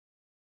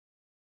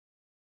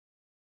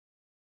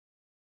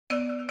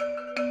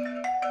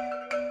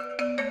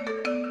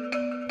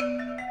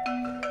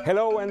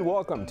Hello and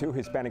welcome to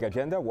Hispanic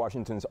Agenda,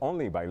 Washington's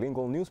only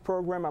bilingual news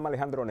program. I'm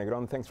Alejandro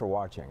Negron. Thanks for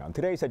watching. On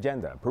today's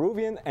agenda,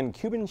 Peruvian and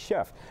Cuban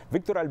chef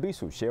Victor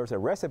Albizu shares a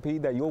recipe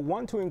that you'll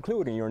want to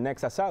include in your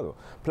next asado.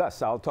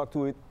 Plus, I'll talk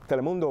to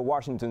Telemundo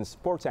Washington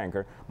sports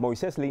anchor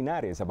Moises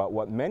Linares about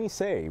what many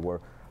say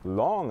were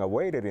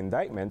long-awaited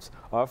indictments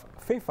of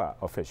FIFA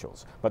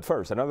officials. But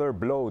first, another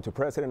blow to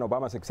President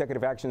Obama's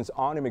executive actions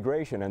on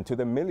immigration and to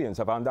the millions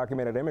of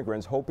undocumented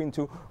immigrants hoping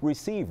to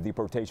receive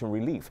deportation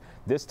relief,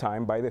 this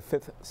time by the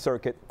Fifth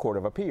Circuit Court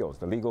of Appeals.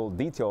 The legal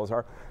details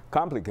are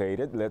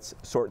complicated. Let's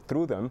sort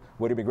through them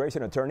with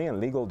immigration attorney and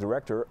legal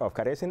director of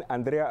Carecen,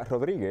 Andrea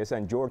Rodriguez,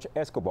 and George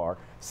Escobar,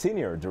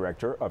 senior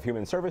director of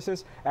human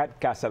services at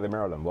Casa de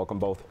Maryland. Welcome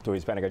both to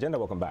Hispanic Agenda.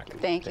 Welcome back.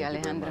 Thank you,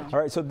 Alejandro. All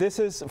right, so this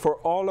is for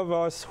all of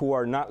us who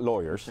are not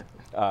lawyers.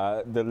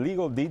 The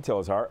legal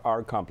details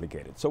are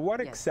complicated. So what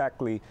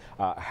exactly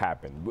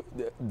happened?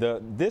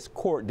 This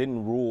court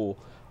didn't rule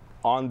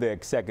on the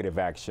executive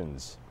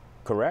actions,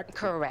 correct?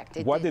 Correct.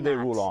 What did they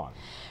rule on?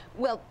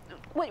 Well,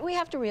 what we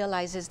have to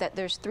realize is that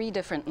there's three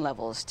different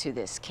levels to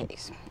this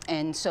case.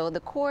 And so the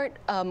court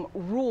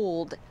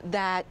ruled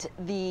that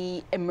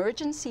the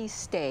emergency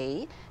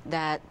stay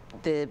that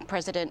the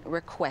president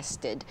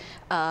requested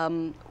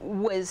they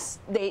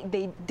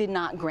did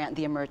not grant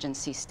the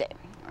emergency stay,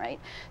 right?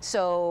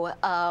 So,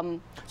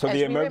 so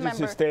the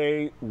emergency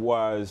stay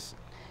was?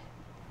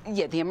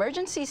 Yeah, the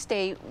emergency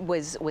stay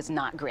was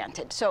not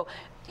granted. So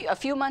a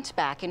few months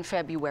back in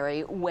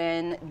February,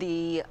 when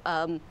the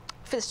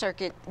Fifth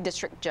Circuit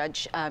District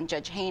Judge,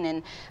 Judge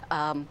Hainan,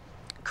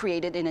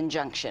 created an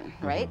injunction,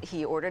 right?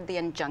 He ordered the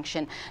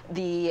injunction.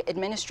 The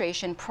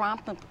administration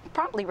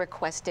promptly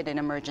requested an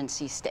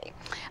emergency stay.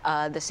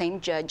 The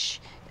same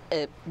judge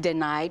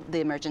denied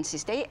the emergency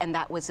stay, and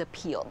that was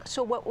appealed.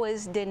 So what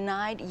was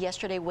denied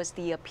yesterday was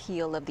the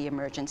appeal of the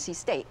emergency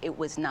stay. It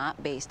was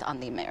not based on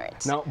the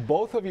merits. Now,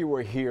 both of you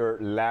were here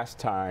last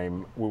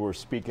time we were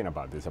speaking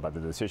about this, about the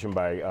decision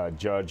by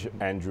Judge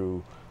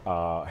Andrew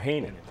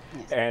Hainan.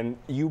 Yes. And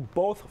you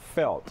both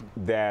felt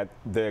that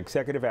the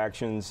executive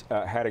actions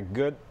had a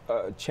good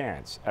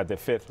chance at the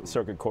Fifth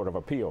Circuit Court of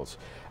Appeals.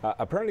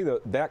 Apparently,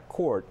 that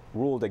court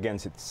ruled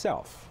against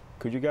itself.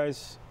 Could you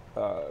guys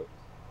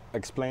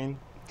explain?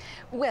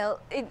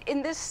 Well,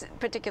 in this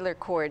particular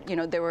court, you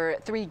know, there were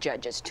three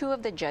judges. Two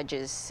of the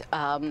judges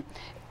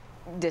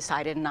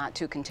decided not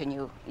to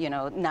continue, you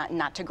know,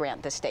 not to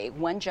grant the stay.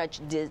 One judge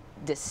did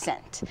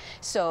dissent.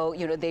 So,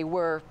 you know, they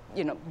were,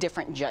 you know,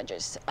 different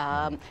judges.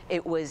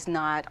 It was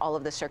not all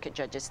of the circuit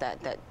judges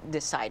that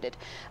decided.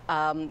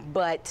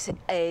 But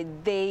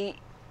the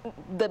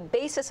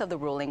basis of the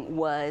ruling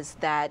was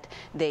that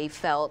they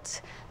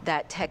felt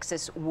that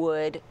Texas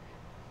would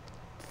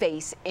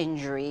face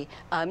injury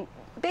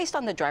based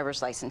on the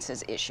driver's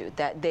licenses issued,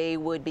 that they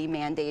would be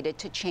mandated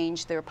to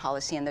change their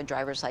policy in their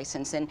driver's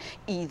license and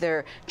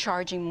either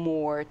charging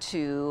more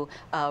to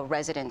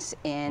residents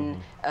in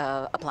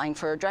applying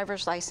for a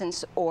driver's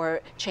license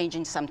or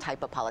changing some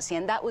type of policy.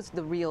 And that was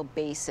the real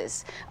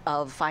basis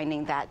of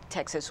finding that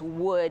Texas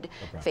would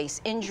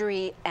face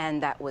injury,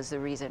 and that was the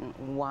reason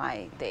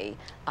why they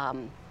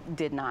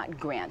did not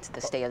grant the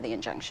stay of the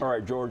injunction. All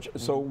right, George,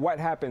 so what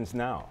happens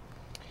now?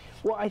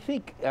 Well, I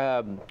think,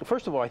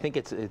 first of all, I think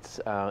it's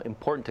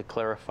important to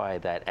clarify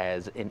that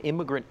as an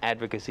immigrant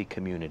advocacy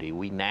community,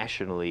 we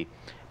nationally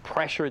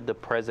pressured the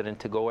president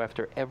to go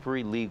after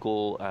every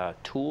legal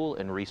tool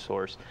and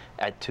resource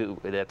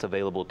that's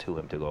available to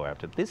him to go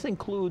after. This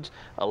includes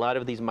a lot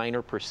of these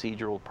minor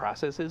procedural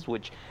processes,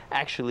 which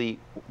actually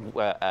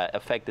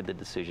affected the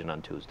decision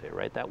on Tuesday,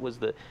 right? That was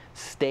the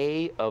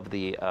stay of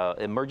the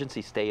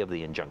emergency stay of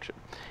the injunction.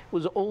 It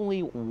was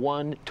only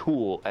one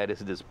tool at his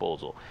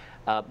disposal.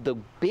 The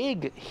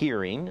big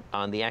hearing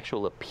on the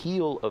actual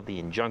appeal of the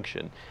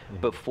injunction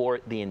before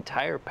the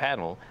entire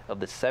panel of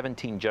the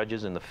 17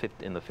 judges in the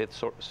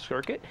Fifth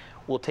Circuit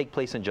will take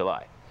place in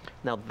July.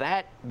 Now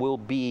that will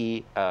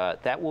be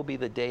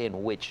the day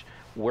in which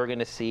we're going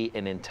to see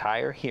an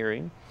entire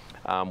hearing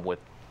with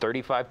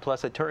 35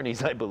 plus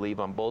attorneys, I believe,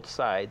 on both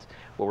sides,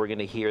 where we're going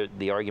to hear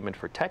the argument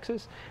for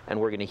Texas, and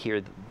we're going to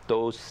hear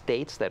those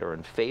states that are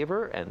in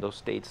favor and those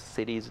states,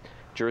 cities,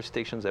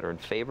 jurisdictions that are in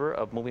favor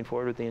of moving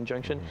forward with the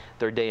injunction,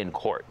 their day in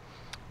court.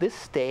 This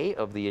stay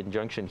of the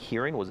injunction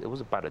hearing was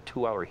about a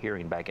 2-hour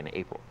hearing back in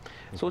April.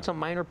 So it's a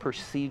minor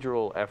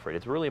procedural effort.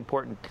 It's really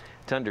important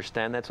to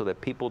understand that so that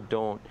people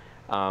don't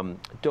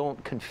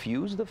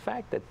confuse the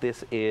fact that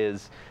this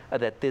is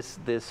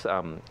this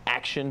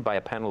action by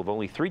a panel of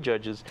only 3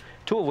 judges,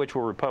 2 of which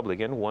were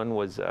Republican. One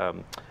was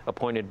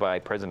appointed by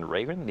President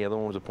Reagan. The other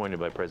one was appointed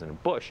by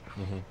President Bush.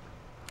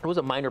 It was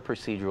a minor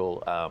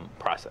procedural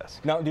process.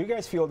 Now, do you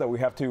guys feel that we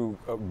have to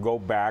go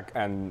back,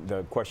 and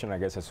the question, I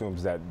guess,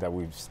 assumes that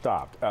we've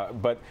stopped,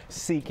 but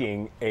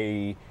seeking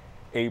a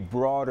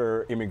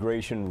broader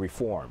immigration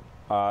reform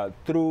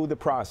through the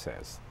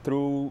process,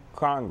 through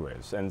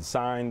Congress, and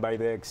signed by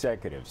the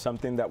executive,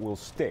 something that will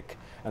stick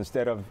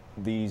instead of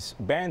these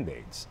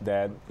Band-Aids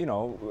that, you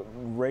know,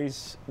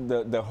 raise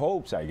the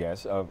hopes, I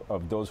guess,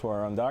 of those who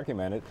are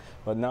undocumented.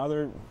 But now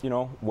they're, you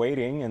know,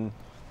 waiting and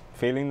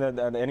feeling that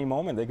at any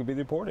moment they could be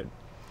deported.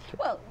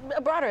 Well,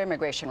 a broader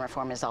immigration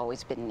reform has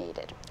always been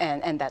needed,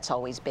 and that's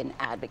always been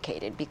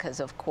advocated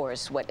because, of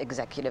course, what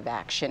executive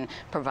action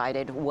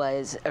provided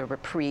was a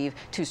reprieve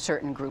to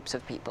certain groups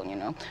of people, you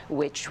know,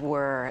 which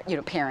were, you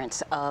know,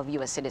 parents of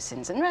U.S.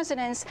 citizens and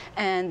residents,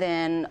 and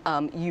then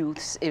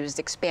youths. It was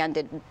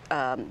expanded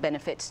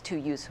benefits to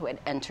youth who had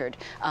entered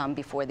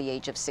before the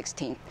age of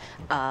 16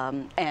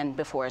 and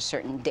before a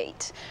certain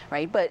date,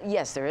 right? But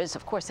yes, there is,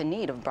 of course, a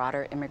need of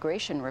broader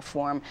immigration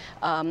reform.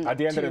 At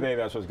the end of the day,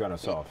 that's what's going to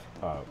solve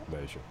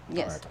the issue.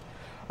 Yes.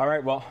 All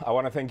right. Well, I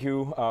want to thank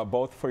you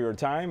both for your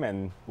time,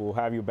 and we'll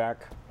have you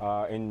back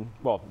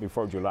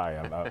before July,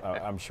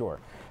 I'm sure.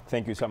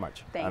 Thank you so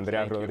much.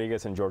 Andrea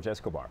Rodriguez and George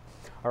Escobar.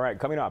 All right,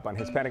 coming up on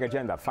Hispanic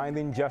Agenda,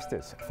 finding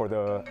justice for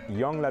the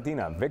young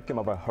Latina victim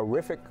of a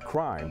horrific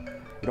crime.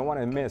 You don't want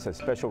to miss a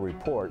special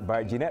report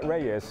by Jeanette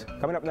Reyes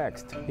coming up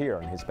next here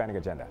on Hispanic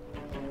Agenda.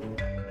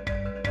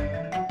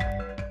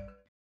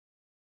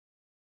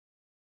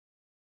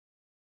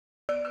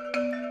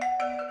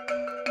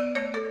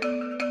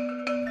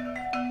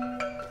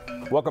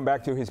 Welcome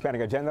back to Hispanic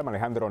Agenda. I'm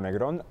Alejandro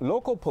Negron.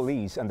 Local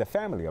police and the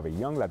family of a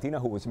young Latina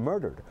who was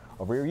murdered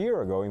over a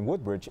year ago in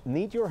Woodbridge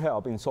need your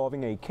help in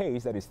solving a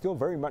case that is still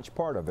very much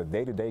part of the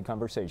day-to-day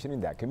conversation in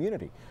that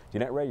community.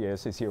 Jeanette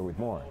Reyes is here with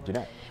more.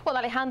 Jeanette. Well,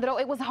 Alejandro,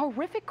 it was a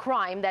horrific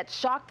crime that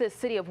shocked the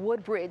city of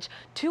Woodbridge.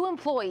 2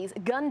 employees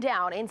gunned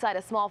down inside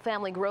a small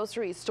family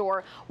grocery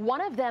store.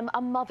 One of them,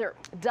 a mother,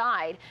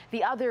 died.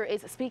 The other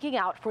is speaking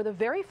out for the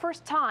very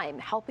first time,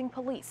 helping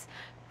police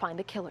find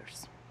the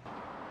killers.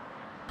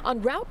 On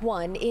Route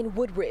 1 in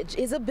Woodbridge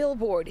is a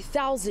billboard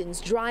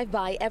thousands drive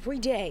by every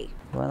day.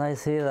 When I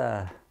see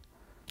the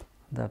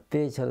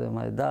picture of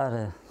my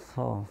daughter,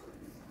 so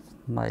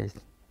my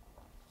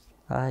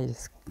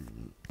eyes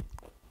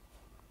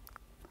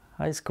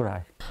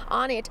cry.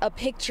 On it, a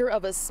picture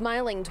of a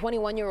smiling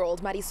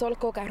 21-year-old Marisol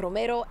Coca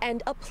Romero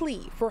and a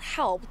plea for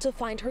help to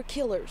find her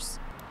killers.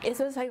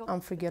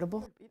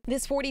 Unforgettable.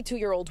 This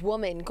 42-year-old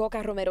woman,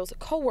 Coca Romero's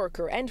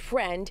co-worker and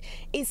friend,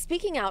 is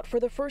speaking out for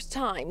the first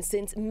time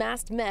since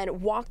masked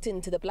men walked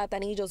into the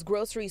Platanillos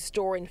grocery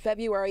store in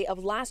February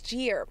of last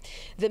year.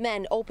 The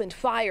men opened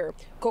fire.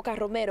 Coca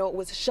Romero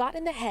was shot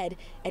in the head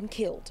and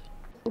killed.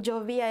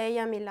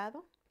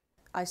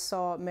 I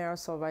saw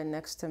Marisol right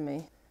next to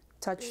me,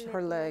 touched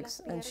her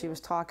legs, and she was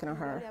talking to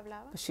her,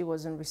 but she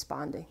wasn't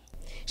responding.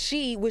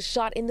 She was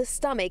shot in the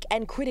stomach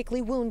and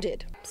critically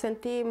wounded.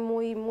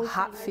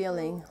 Hot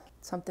feeling,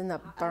 something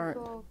that burnt,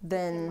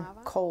 then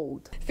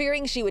cold.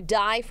 Fearing she would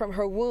die from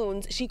her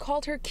wounds, she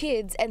called her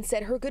kids and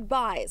said her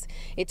goodbyes.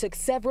 It took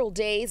several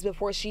days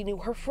before she knew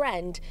her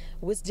friend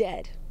was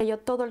dead. Every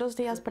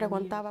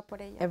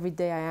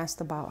day I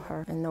asked about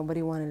her, and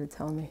nobody wanted to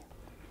tell me.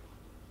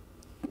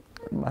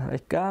 But I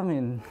come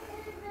in,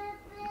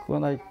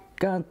 when I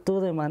come to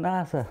the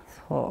Manasa,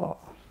 so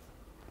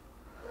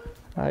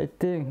I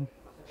think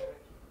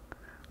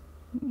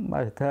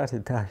my daddy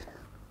died.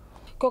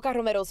 Coca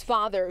Romero's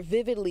father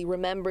vividly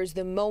remembers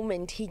the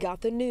moment he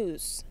got the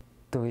news.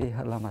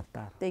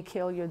 They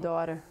killed your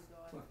daughter.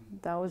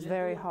 That was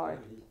very hard.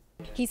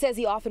 He says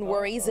he often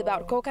worries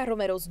about Coca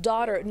Romero's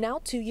daughter,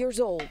 now 2 years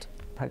old.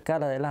 I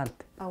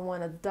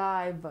want to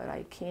die, but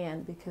I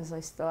can't because I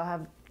still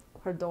have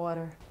her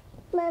daughter.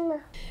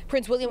 Mama.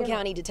 Prince William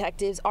County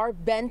detectives are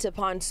bent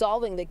upon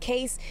solving the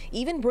case,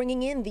 even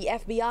bringing in the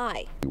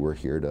FBI. We're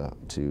here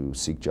to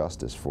seek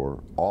justice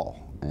for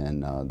all,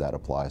 and that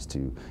applies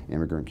to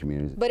immigrant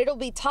communities. But it'll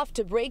be tough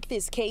to break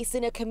this case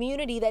in a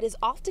community that is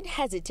often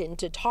hesitant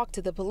to talk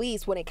to the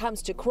police when it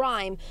comes to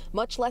crime,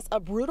 much less a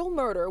brutal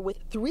murder with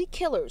 3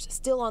 killers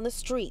still on the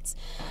streets.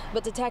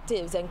 But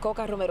detectives and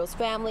Coca Romero's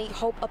family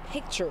hope a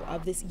picture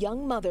of this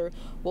young mother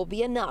will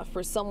be enough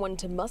for someone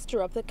to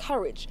muster up the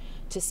courage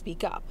to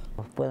speak up.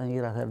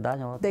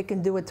 They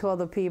can do it to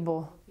other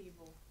people,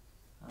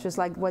 just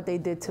like what they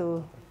did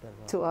to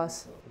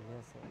us.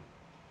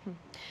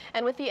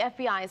 And with the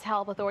FBI's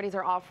help, authorities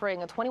are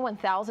offering a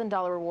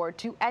 $21,000 reward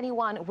to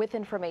anyone with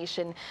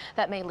information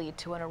that may lead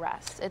to an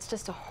arrest. It's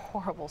just a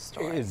horrible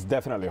story. It's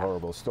definitely a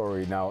horrible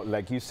story. Now,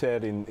 like you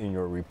said in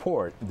your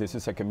report, this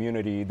is a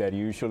community that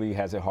usually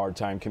has a hard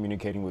time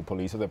communicating with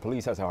police, or the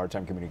police has a hard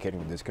time communicating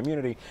with this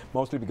community,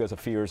 mostly because of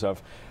fears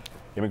of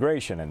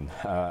immigration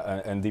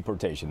and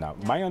deportation. Now,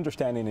 my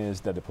understanding is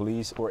that the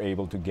police were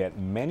able to get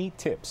many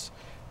tips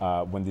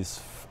when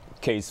this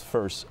case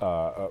first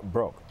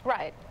broke.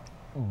 Right.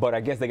 But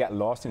I guess they got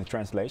lost in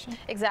translation?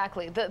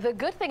 Exactly. The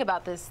good thing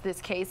about this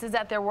case is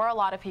that there were a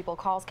lot of people,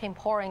 calls came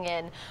pouring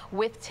in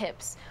with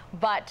tips,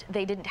 but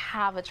they didn't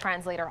have a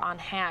translator on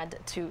hand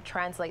to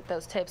translate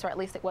those tips, or at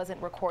least it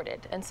wasn't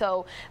recorded. And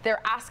so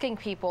they're asking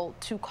people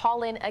to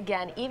call in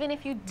again, even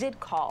if you did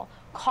call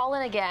call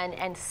in again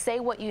and say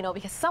what you know,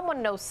 because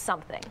someone knows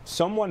something.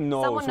 Someone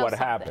knows what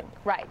happened.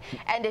 Right.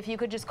 And if you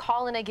could just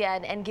call in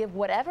again and give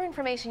whatever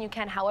information you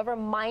can, however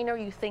minor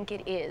you think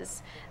it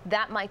is,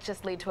 that might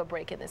just lead to a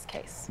break in this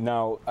case.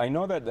 Now, I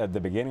know that at the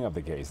beginning of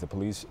the case, the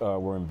police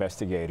were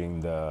investigating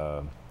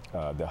the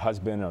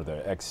husband or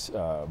the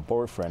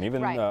ex-boyfriend.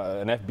 Even right.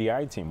 An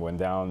FBI team went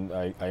down,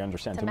 I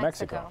understand, to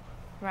Mexico.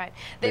 Right.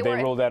 Did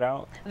they rule that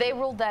out? They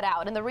ruled that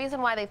out. And the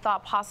reason why they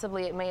thought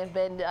possibly it may have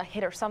been a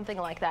hit or something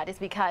like that is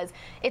because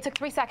it took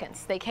 3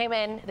 seconds. They came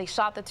in, they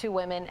shot the 2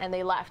 women, and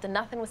they left. And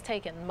nothing was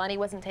taken. Money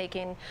wasn't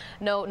taken.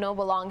 No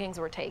belongings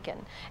were taken.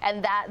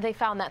 And that they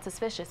found that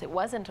suspicious. It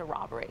wasn't a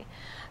robbery.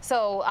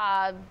 So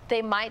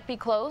they might be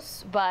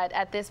close, but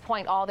at this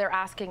point, all they're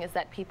asking is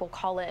that people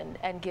call in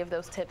and give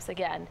those tips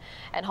again.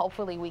 And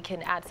hopefully we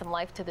can add some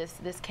life to this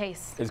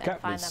case. It's kind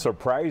of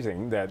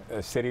surprising that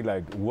a city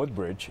like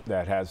Woodbridge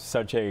that has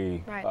such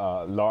a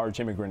right.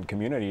 Large immigrant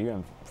community,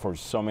 and for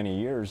so many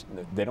years,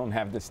 they don't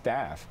have the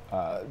staff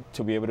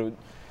to be able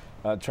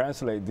to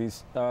translate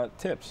these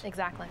tips.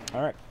 Exactly.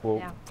 All right,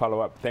 we'll follow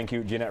up. Thank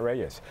you, Jeanette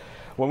Reyes.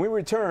 When we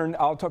return,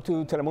 I'll talk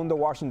to Telemundo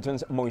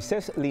Washington's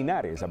Moises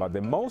Linares about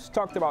the most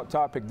talked about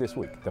topic this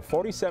week, the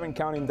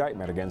 47-count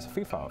indictment against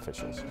FIFA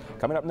officials.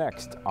 Coming up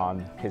next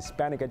on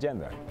Hispanic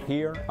Agenda,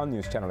 here on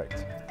News Channel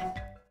 8.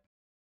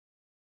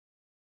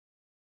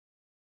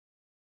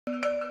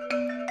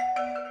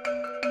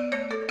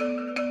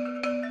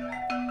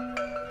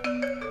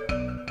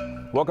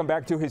 Welcome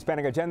back to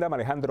Hispanic Agenda. I'm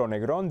Alejandro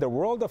Negron. The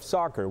world of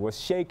soccer was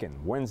shaken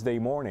Wednesday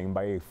morning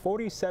by a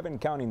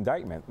 47-count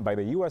indictment by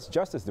the U.S.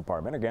 Justice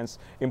Department against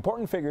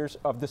important figures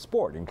of the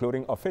sport,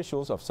 including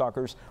officials of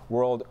soccer's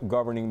world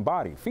governing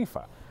body,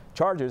 FIFA.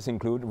 Charges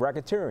include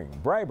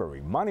racketeering,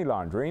 bribery, money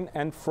laundering,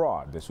 and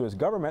fraud. The Swiss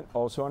government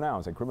also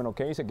announced a criminal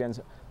case against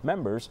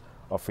members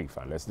of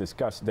FIFA. Let's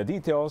discuss the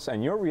details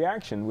and your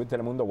reaction with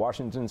Telemundo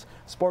Washington's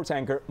sports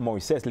anchor,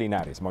 Moises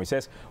Linares.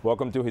 Moises,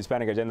 welcome to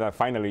Hispanic Agenda.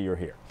 Finally, you're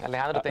here.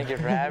 Alejandro, thank you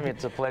for having me.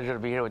 It's a pleasure to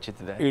be here with you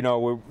today. You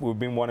know, we've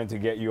been wanting to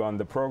get you on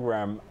the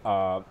program.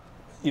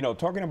 You know,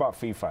 talking about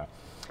FIFA,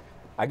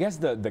 I guess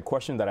the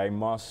question that I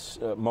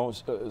most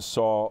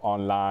saw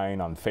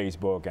online on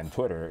Facebook and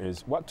Twitter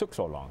is what took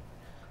so long?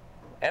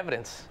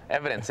 Evidence,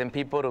 and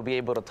people to be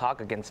able to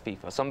talk against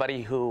FIFA.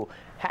 Somebody who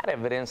had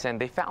evidence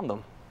and they found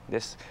them.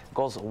 This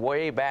goes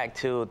way back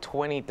to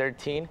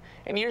 2013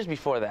 and years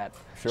before that.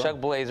 Sure.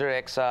 Chuck Blazer,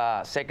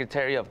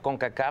 ex-secretary of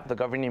CONCACAF, the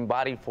governing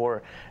body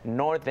for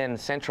North and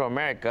Central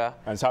America.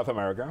 And South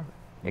America.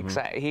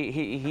 Mm-hmm.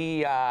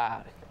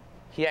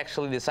 He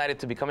actually decided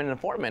to become an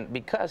informant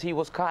because he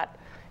was caught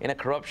in a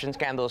corruption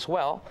scandal as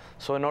well.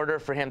 So in order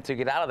for him to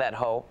get out of that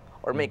hole,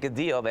 or make a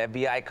deal, the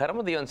FBI cut him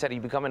a deal and said,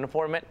 you become an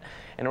informant,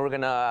 and we're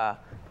going to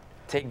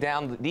take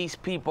down these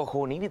people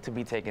who needed to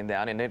be taken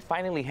down. And it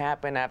finally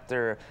happened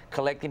after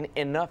collecting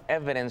enough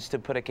evidence to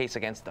put a case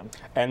against them.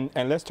 And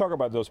let's talk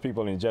about those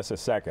people in just a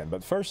second.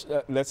 But first,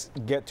 let's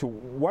get to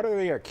what are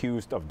they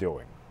accused of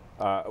doing,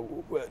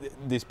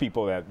 these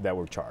people that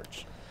were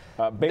charged?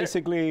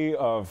 Basically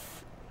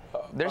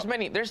there's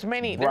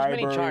many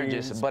bribery,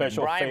 charges, but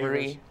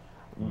bribery, favors.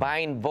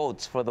 Buying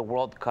votes for the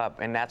World Cup,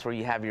 and that's where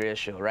you have your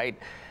issue, right?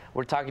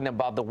 We're talking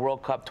about the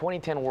World Cup,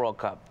 2010 World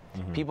Cup.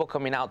 Mm-hmm. People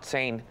coming out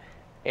saying,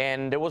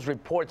 and there was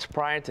reports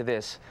prior to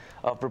this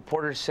of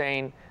reporters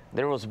saying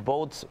there was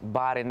votes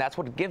bought, and that's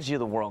what gives you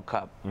the World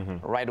Cup,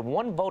 right?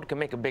 One vote can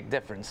make a big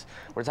difference.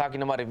 We're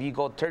talking about if you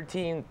go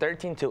 13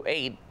 to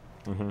 8,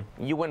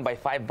 you win by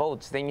 5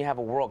 votes, then you have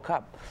a World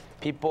Cup.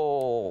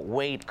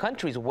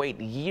 Countries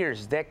wait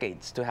years,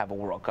 decades to have a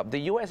World Cup. The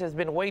U.S. has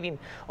been waiting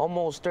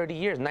almost 30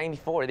 years,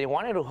 94. They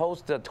wanted to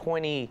host the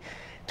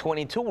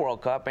 2022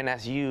 World Cup, and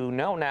as you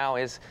know now,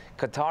 is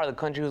Qatar, the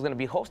country who's going to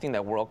be hosting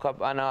that World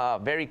Cup, on a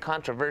very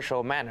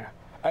controversial manner.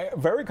 A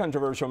very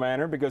controversial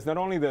manner, because not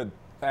only the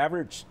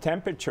average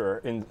temperature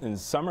in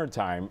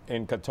summertime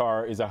in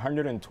Qatar is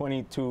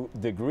 122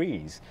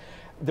 degrees,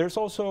 there's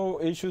also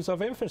issues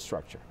of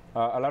infrastructure.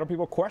 A lot of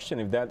people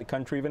question if that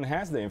country even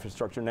has the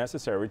infrastructure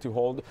necessary to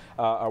hold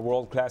a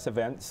world-class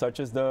event such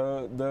as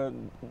the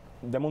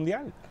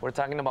Mundial. We're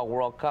talking about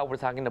World Cup. We're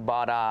talking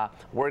about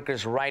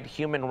workers' rights,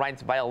 human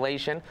rights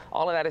violation.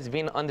 All of that is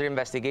being under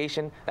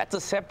investigation. That's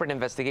a separate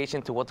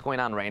investigation to what's going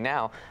on right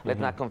now. Let's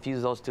not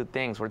confuse those two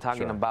things. We're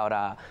talking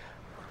about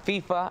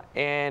FIFA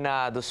and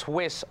the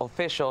Swiss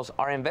officials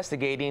are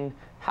investigating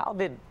how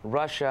did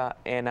Russia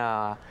and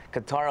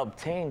Qatar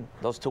obtain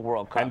those 2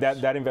 World Cups. And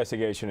that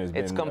investigation has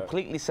been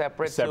completely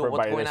separate to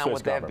what's going on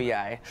with the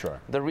FBI.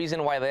 Sure. The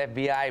reason why the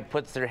FBI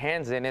puts their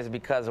hands in is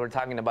because we're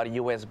talking about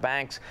U.S.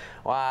 banks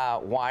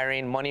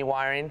money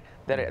wiring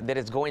that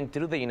is going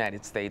through the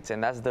United States,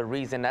 and that's the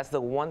reason. That's the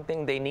one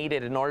thing they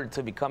needed in order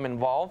to become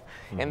involved,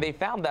 and they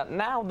found that.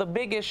 Now the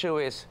big issue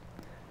is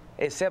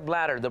Sepp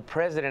Blatter, the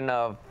president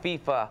of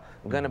FIFA,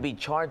 going to be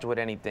charged with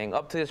anything?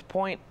 Up to this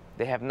point,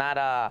 they have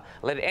not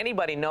let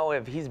anybody know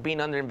if he's been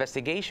under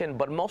investigation,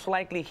 but most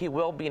likely he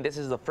will be, and this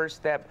is the first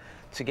step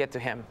to get to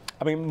him.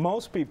 I mean,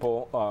 most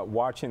people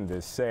watching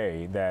this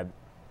say that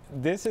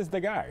this is the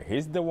guy.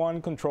 He's the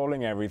one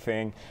controlling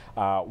everything.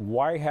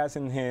 Why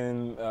hasn't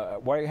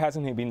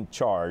he been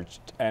charged?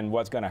 And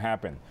what's going to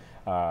happen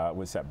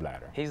with Sepp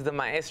Blatter? He's the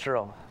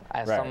maestro,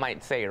 as Right. some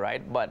might say,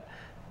 right? But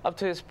up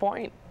to this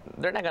point,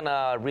 they're not going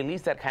to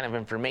release that kind of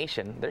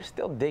information. They're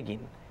still digging.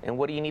 And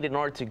what do you need in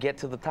order to get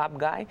to the top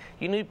guy?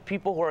 You need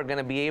people who are going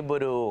to be able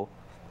to,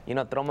 you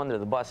know, throw him under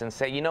the bus and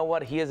say, you know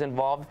what, he is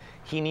involved.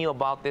 He knew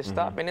about this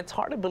stuff. And it's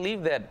hard to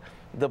believe that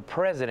the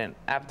president,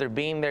 after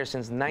being there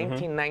since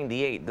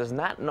 1998, does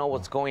not know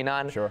what's going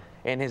on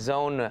in his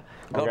own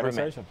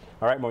government.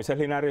 All right, Moises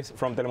Linares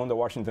from Telemundo,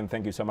 Washington,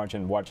 thank you so much.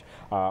 And watch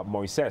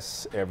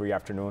Moises every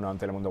afternoon on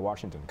Telemundo,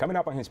 Washington. Coming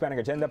up on Hispanic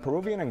Agenda,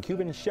 Peruvian and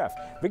Cuban chef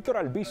Victor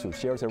Albizu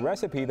shares a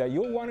recipe that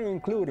you'll want to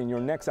include in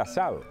your next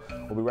asado.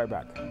 We'll be right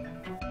back.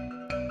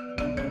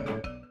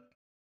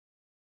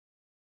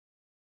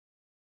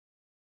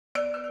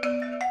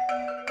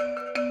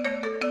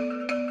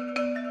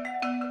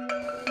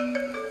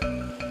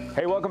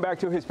 Hey, welcome back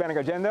to Hispanic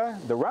Agenda.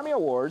 The Grammy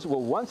Awards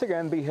will once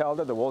again be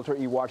held at the Walter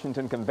E.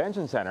 Washington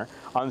Convention Center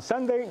on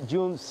Sunday,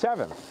 June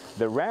 7th.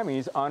 The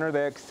Grammys honor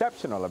the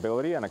exceptional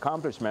ability and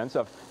accomplishments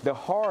of the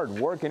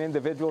hard-working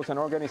individuals and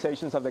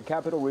organizations of the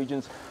Capital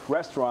Region's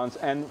restaurants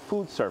and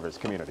food service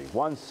community.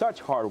 One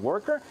such hard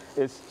worker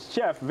is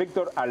Chef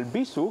Victor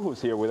Albizu,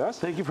 who's here with us.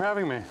 Thank you for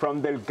having me.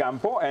 From Del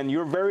Campo, and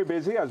you're very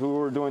busy. As we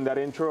were doing that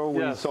intro,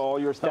 we saw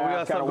your staff we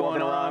got stuff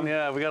going around. on.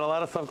 Yeah, we got a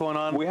lot of stuff going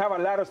on. We have a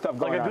lot of stuff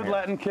going on. Like a good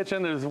Latin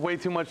kitchen, there's way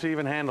too much to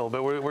even handle,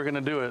 but we're going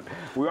to do it.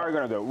 We are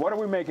going to do it. What are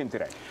we making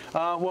today?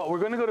 Well, we're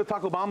going to go to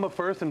Taco Bamba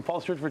first in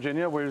Falls Church,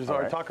 Virginia, where is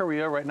our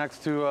taqueria right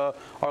next to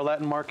our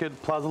Latin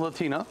market, Plaza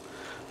Latina.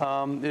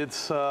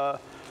 It's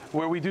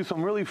where we do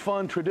some really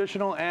fun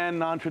traditional and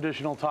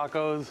non-traditional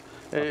tacos.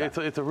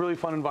 It's a really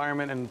fun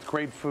environment and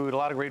great food, a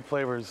lot of great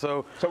flavors.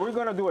 So we're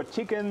going to do a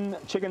chicken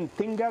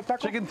tinga taco?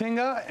 Chicken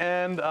tinga,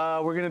 and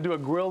we're going to do a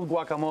grilled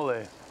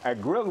guacamole. A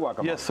grilled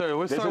guacamole? Yes, sir.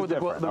 We'll start with the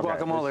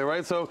guacamole,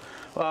 right? So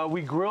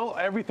we grill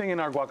everything in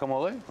our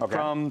guacamole,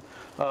 from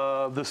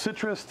the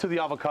citrus to the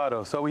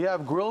avocado. So we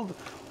have grilled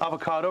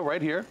avocado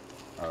right here.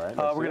 All right.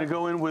 We're going to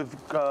go in with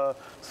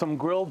some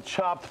grilled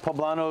chopped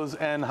poblanos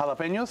and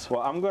jalapenos.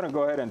 Well, I'm going to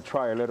go ahead and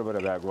try a little bit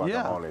of that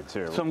guacamole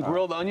too. Some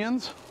grilled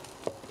onions.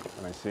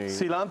 Let me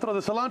see. Cilantro.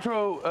 The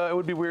cilantro, it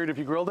would be weird if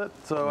you grilled it,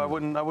 so I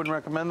wouldn't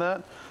recommend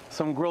that.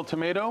 Some grilled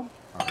tomato.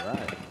 All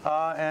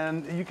right.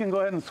 And you can go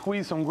ahead and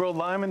squeeze some grilled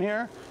lime in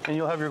here, and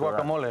you'll have your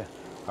guacamole.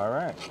 All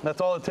right. That's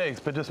all it takes,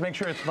 but just make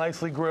sure it's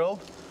nicely grilled.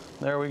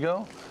 There we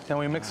go. And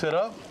we mix it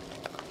up.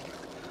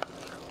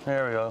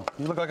 There we go.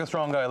 You look like a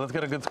strong guy. Let's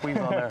get a good squeeze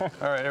on there.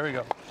 All right, here we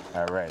go.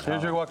 All right.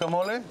 Here's your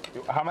guacamole.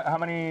 How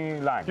many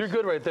limes? You're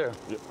good right there.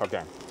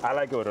 Okay. I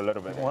like it with a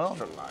little bit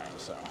extra lime,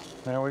 so.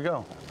 There we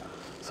go.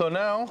 So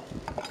now,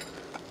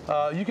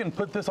 you can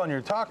put this on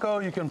your taco.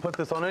 You can put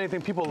this on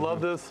anything. People love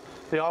this.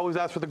 They always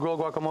ask for the grilled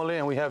guacamole,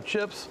 and we have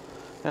chips.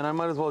 And I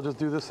might as well just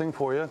do this thing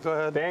for you. Go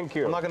ahead. Thank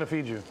you. I'm not going to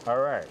feed you. All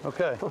right.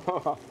 Okay.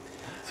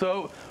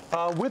 So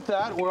with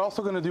that, we're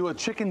also going to do a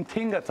chicken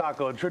tinga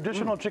taco. A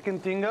traditional chicken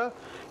tinga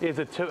is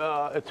a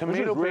tomato This is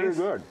really base.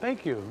 Good.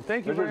 Thank you.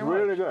 Thank you this very is much.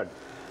 really good.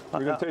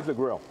 You can taste the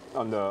grill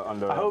on the.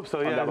 I hope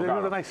so. Yeah,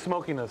 there's a nice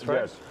smokiness,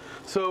 right? Yes.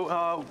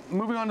 So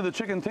moving on to the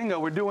chicken tinga,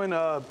 we're doing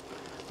a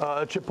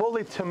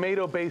chipotle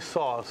tomato-based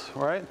sauce,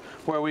 right?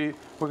 Where we're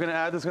going to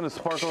add this. Going to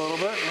sparkle a little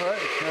bit. All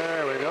right.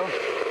 There we go.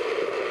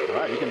 All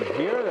right. You can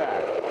hear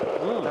that.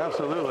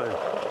 Absolutely.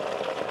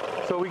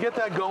 So we get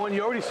that going.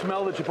 You already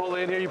smell the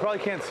chipotle in here. You probably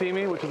can't see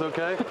me, which is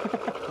okay.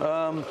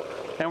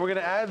 And we're going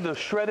to add the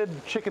shredded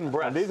chicken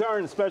breast. And these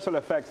aren't special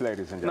effects,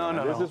 ladies and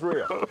gentlemen. No. This is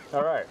real.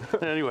 All right.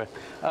 Anyway,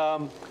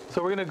 so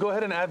we're going to go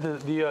ahead and add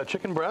the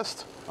chicken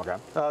breast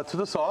to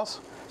the sauce.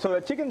 So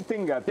the chicken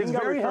tinga it's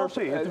very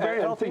healthy. It's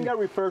very healthy. Tinga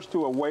refers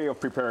to a way of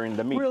preparing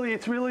the meat. Really,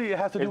 it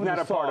has to do with the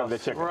sauce. It's not a part of the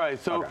chicken.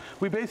 Right. So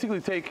we basically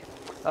take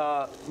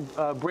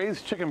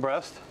braised chicken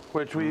breast,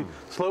 which we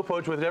slow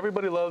poach with.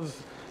 Everybody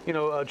loves,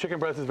 chicken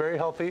breast is very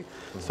healthy.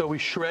 So we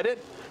shred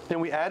it, then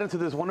we add it to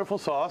this wonderful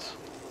sauce,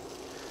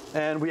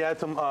 and we add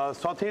some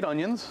sautéed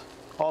onions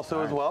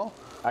also as well.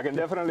 I can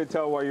definitely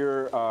tell why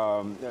you're.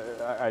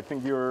 I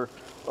think you're.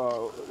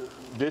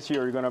 This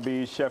year you're going to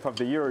be Chef of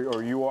the Year,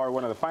 or you are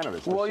one of the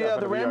finalists. Well, yeah,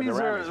 the Rammies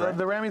right?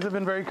 the Rammies have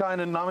been very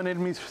kind and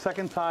nominated me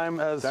second time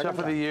as Chef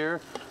of the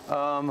Year.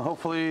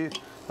 Hopefully,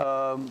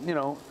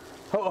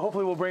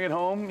 hopefully we'll bring it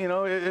home.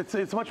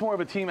 It's much more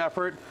of a team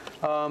effort.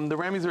 The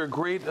Rammies are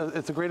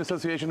it's a great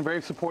association,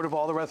 very supportive of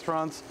all the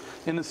restaurants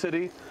in the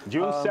city.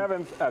 June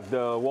 7th at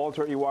the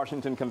Walter E.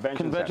 Washington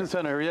Convention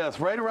Center. Yes,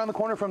 right around the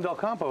corner from Del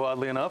Campo,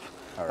 oddly enough.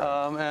 All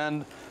right.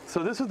 And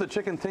so this is the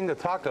chicken tinga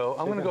taco.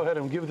 I'm going to go ahead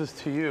and give this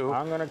to you.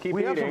 I'm going to keep eating.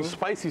 We have some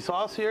spicy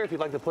sauce here if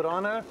you'd like to put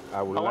on there.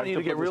 I want you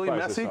to get really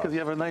messy because you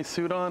have a nice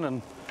suit on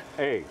and.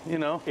 Hey,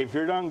 if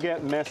you don't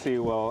get messy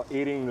while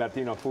eating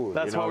Latino food,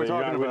 that's what we're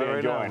talking about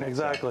right now.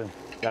 Exactly.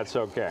 That's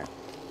okay.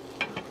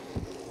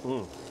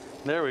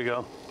 There we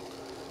go.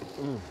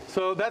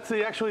 So that's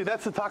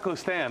the taco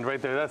stand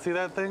right there. See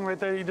that thing right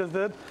there you just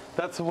did?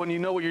 That's when you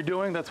know what you're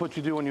doing. That's what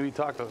you do when you eat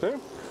tacos. See?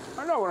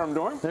 I know what I'm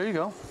doing. There you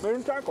go.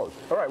 Making tacos.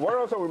 All right, what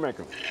else are we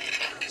making?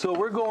 So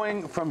we're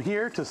going from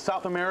here to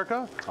South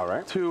America. All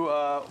right.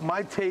 To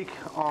my take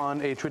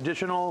on a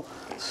traditional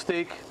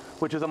steak,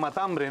 which is a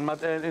matambre.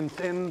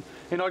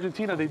 In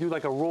Argentina, they do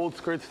like a rolled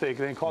skirt steak.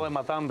 They call it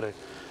matambre.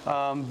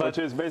 Which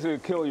is basically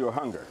kill your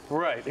hunger.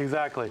 Right,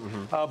 exactly.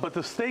 But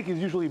the steak is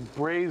usually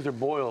braised or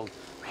boiled.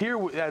 Here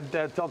at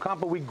Del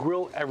Campo, we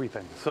grill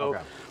everything. So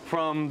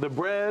from the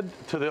bread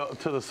to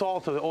the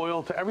salt to the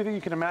oil to everything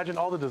you can imagine,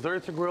 all the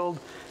desserts are grilled,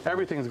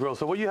 everything's grilled.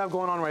 So what you have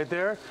going on right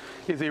there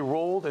is a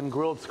rolled and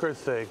grilled skirt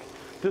steak.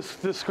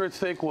 This skirt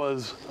steak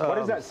was... what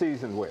is that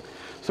seasoned with?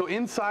 So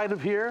inside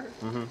of here,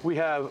 we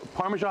have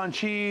Parmesan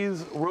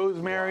cheese,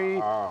 rosemary,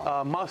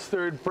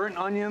 mustard, burnt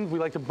onions. We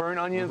like to burn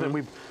onions, and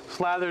we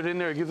slather it in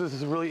there. It gives us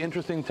this really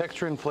interesting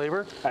texture and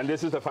flavor. And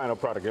this is the final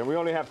product, and we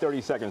only have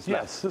 30 seconds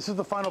left. Yes, this is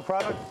the final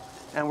product,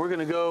 and we're going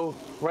to go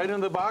right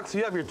into the box.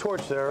 You have your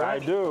torch there,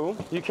 right? I do.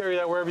 You carry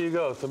that wherever you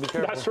go, so be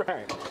careful. That's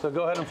right. So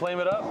go ahead and flame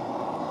it up.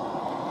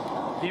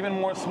 Even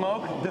more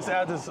smoke. This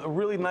adds this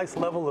really nice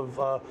level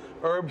of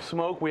herb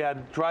smoke. We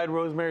add dried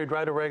rosemary,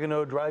 dried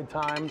oregano, dried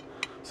thyme.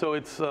 So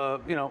it's,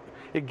 you know,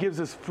 it gives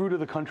this fruit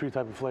of the country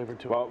type of flavor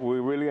to it. Well, we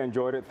really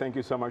enjoyed it. Thank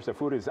you so much. The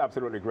food is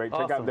absolutely great.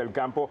 Awesome. Check out Del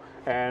Campo,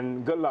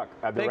 and good luck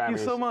at the Grammys. Thank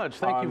you so much.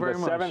 Thank you very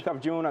much. On the 7th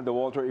of June at the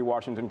Walter E.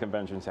 Washington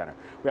Convention Center.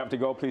 We have to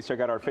go. Please check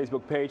out our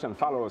Facebook page and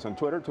follow us on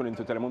Twitter. Tune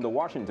into Telemundo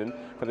Washington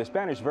for the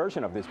Spanish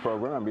version of this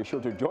program, and be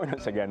sure to join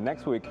us again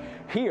next week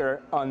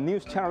here on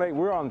News Channel 8.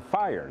 We're on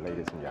fire,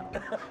 ladies and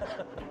gentlemen.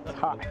 It's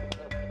hot.